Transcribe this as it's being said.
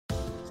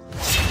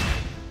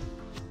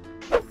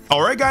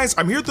Alright guys,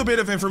 I'm here with a bit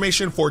of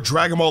information for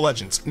Dragon Ball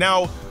Legends.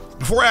 Now,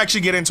 before I actually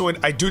get into it,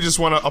 I do just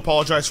want to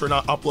apologize for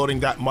not uploading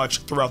that much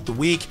throughout the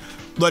week.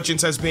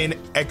 Legends has been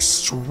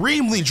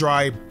extremely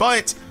dry,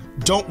 but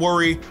don't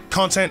worry,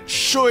 content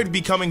should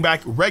be coming back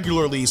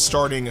regularly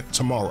starting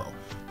tomorrow.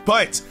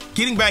 But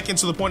getting back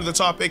into the point of the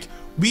topic,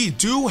 we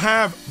do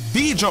have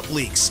V-Jump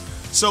leaks.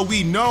 So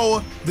we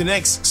know the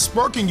next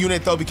Sparking unit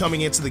that'll be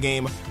coming into the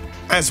game,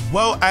 as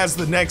well as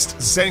the next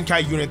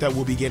Zenkai unit that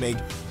we'll be getting,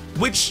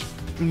 which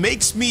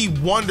makes me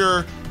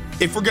wonder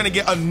if we're gonna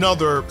get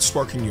another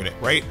Sparking unit,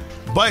 right?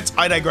 But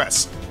I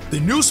digress. The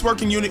new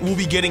Sparking unit we'll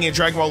be getting in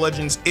Dragon Ball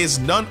Legends is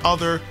none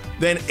other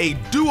than a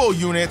duo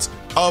unit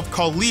of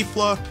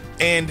Caulifla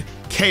and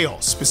Kale.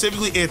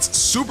 Specifically, it's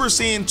Super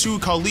Saiyan 2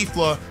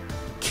 Caulifla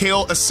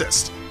Kale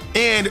Assist.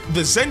 And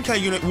the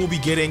Zenkai unit we'll be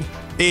getting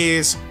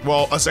is,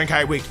 well, a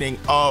Zenkai Awakening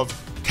of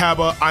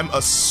Cabba. I'm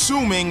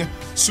assuming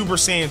Super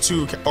Saiyan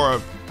 2, or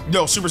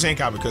no, Super Saiyan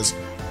Cabba, because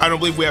I don't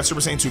believe we have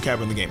Super Saiyan 2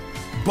 Cabba in the game.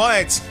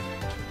 But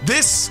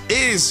this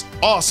is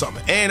awesome,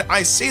 and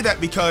I say that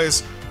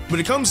because when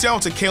it comes down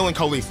to Kale and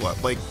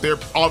Caulifla, like, they're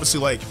obviously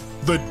like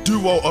the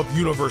duo of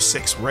Universe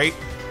 6, right?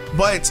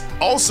 But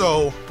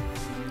also,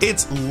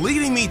 it's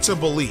leading me to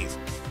believe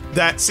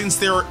that since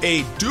they're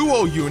a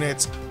duo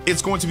unit,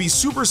 it's going to be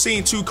Super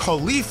Saiyan 2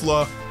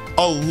 Caulifla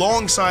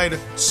alongside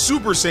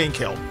Super Saiyan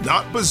Kale,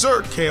 not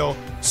Berserk Kale,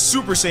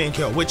 Super Saiyan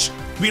Kale, which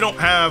we don't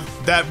have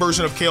that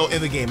version of Kale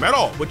in the game at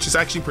all, which is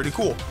actually pretty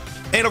cool.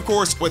 And of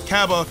course, with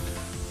Cabba,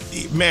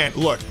 man,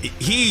 look,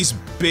 he's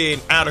been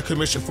out of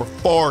commission for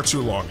far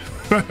too long.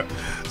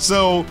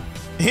 So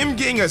him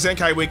getting a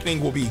Zenkai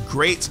Awakening will be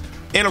great.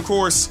 And of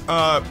course,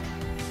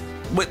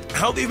 with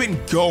how they've been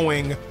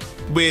going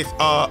with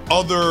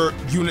other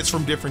units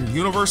from different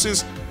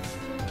universes,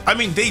 I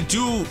mean, they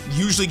do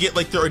usually get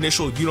like their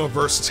initial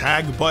universe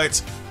tag,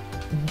 but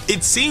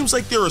it seems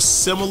like they're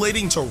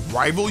assimilating to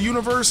rival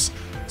universe.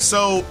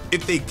 So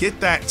if they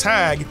get that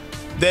tag,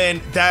 then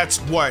that's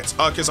what,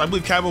 because I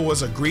believe Cabba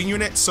was a green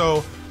unit,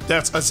 so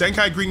that's a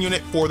Zenkai green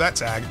unit for that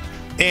tag.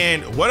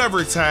 And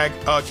whatever tag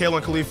Kale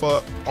and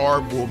Caulifla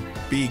are will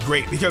be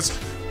great, because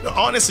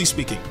honestly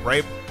speaking,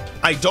 right,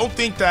 I don't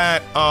think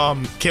that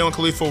Kale and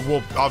Caulifla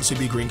will obviously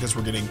be green because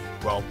we're getting,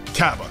 well,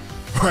 Cabba,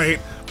 right?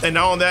 And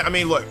now on that, I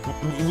mean, look,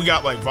 we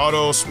got like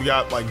Vados, we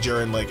got like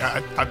Jordyn, like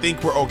I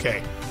think we're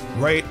okay,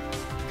 right?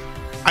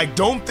 I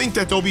don't think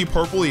that they'll be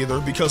purple either,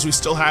 because we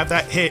still have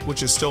that hit,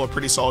 which is still a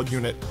pretty solid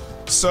unit.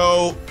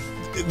 So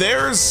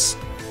there is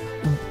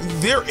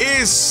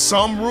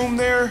some room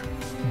there,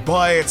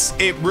 but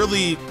it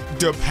really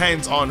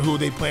depends on who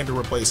they plan to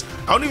replace.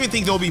 I don't even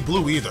think they'll be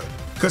blue either,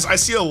 because I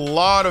see a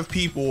lot of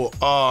people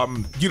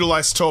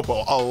utilize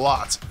Topo a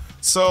lot.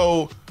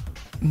 So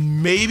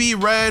maybe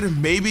red,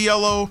 maybe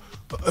yellow,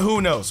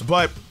 who knows?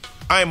 But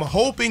I'm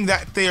hoping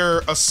that they're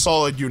a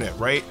solid unit,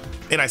 right?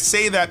 And I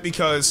say that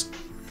because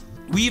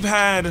we've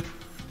had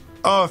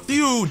a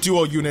few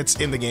duo units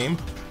in the game,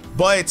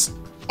 but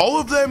all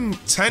of them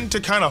tend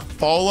to kind of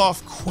fall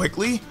off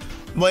quickly.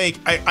 Like,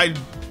 I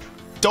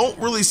don't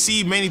really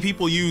see many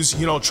people use,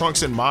 you know,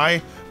 Trunks and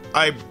Mai.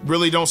 I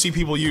really don't see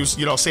people use,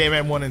 you know,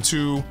 Saiyaman 1 and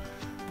 2.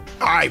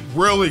 I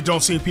really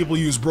don't see people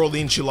use Broly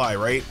and Chilai,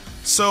 right?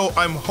 So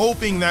I'm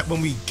hoping that when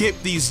we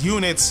get these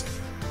units,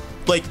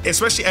 like,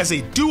 especially as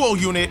a duo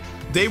unit,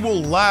 they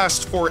will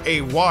last for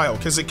a while,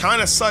 because it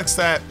kind of sucks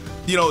that,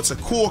 you know, it's a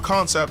cool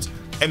concept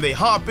and they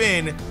hop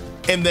in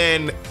and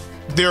then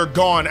they're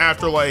gone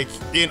after, like,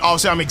 and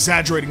obviously I'm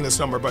exaggerating this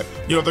number, but,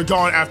 you know, they're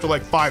gone after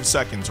like 5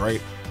 seconds, right?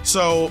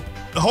 So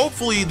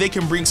hopefully they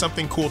can bring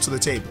something cool to the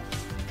table.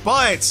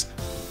 But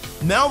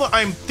now that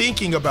I'm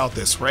thinking about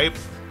this, right,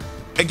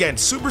 again,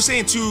 Super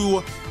Saiyan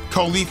 2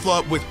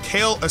 Caulifla with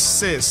Kale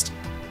Assist,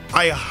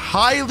 I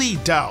highly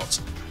doubt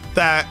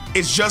that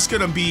it's just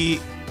gonna be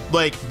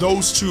like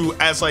those two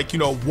as, like, you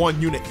know, one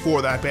unit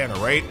for that banner,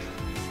 right?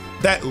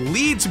 That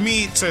leads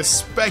me to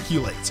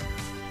speculate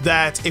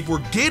that if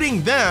we're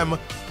getting them,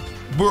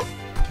 we're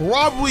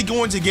probably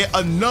going to get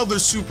another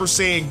Super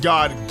Saiyan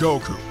God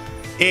Goku.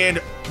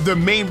 And the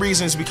main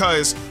reason is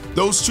because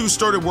those two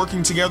started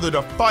working together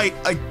to fight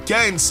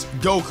against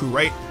Goku,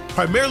 right?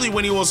 Primarily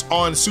when he was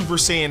on Super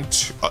Saiyan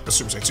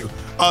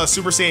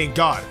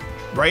God,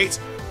 right?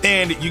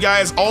 And you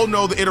guys all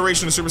know the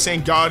iteration of Super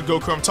Saiyan God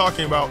Goku I'm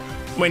talking about,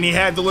 when he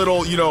had the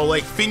little, you know,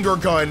 like, finger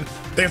gun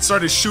that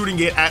started shooting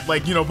it at,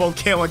 like, you know, both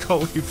Kale and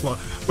Caulifla,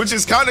 which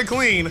is kind of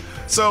clean.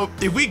 So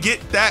if we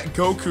get that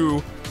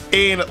Goku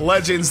in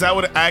Legends, that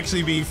would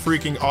actually be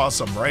freaking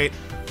awesome, right?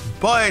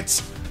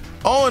 But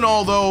all in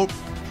all, though,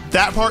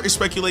 that part is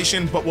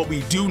speculation. But what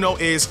we do know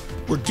is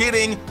we're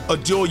getting a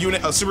dual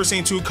unit of Super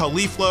Saiyan 2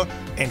 Caulifla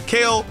and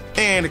Kale,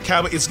 and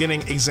Cabba is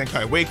getting a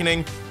Zenkai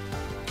Awakening.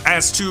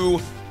 As to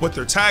what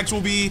their tags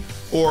will be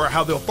or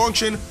how they'll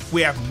function,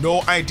 we have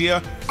no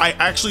idea. I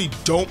actually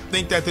don't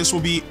think that this will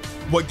be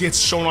what gets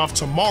shown off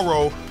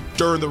tomorrow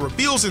during the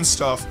reveals and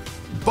stuff,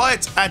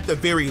 but at the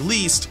very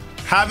least,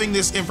 having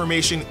this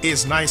information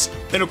is nice.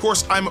 And of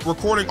course, I'm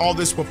recording all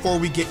this before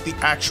we get the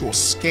actual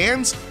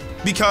scans,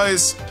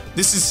 because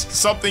this is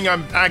something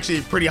I'm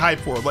actually pretty hyped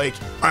for. Like,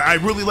 I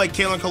really like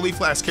Kale and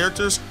Caulifla as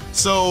characters,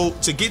 so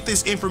to get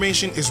this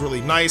information is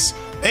really nice.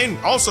 And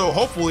also,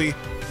 hopefully,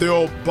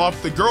 they'll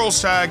buff the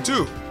girls tag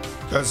too,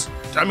 because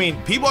I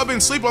mean, people have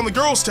been sleeping on the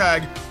girls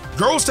tag.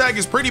 Girls tag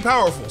is pretty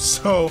powerful,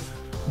 so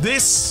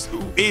this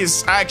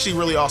is actually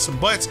really awesome.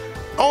 But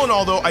all in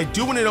all, though, I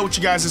do want to know what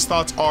you guys'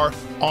 thoughts are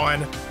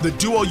on the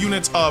duo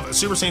units of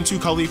Super Saiyan 2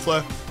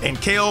 Caulifla and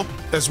Kale,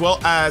 as well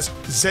as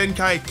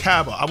Zenkai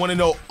Cabba. I want to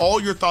know all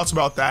your thoughts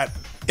about that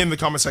in the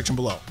comment section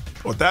below.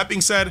 With that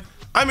being said,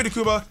 I'm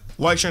Ndukauba.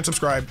 Like, share, and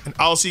subscribe, and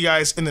I'll see you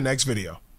guys in the next video.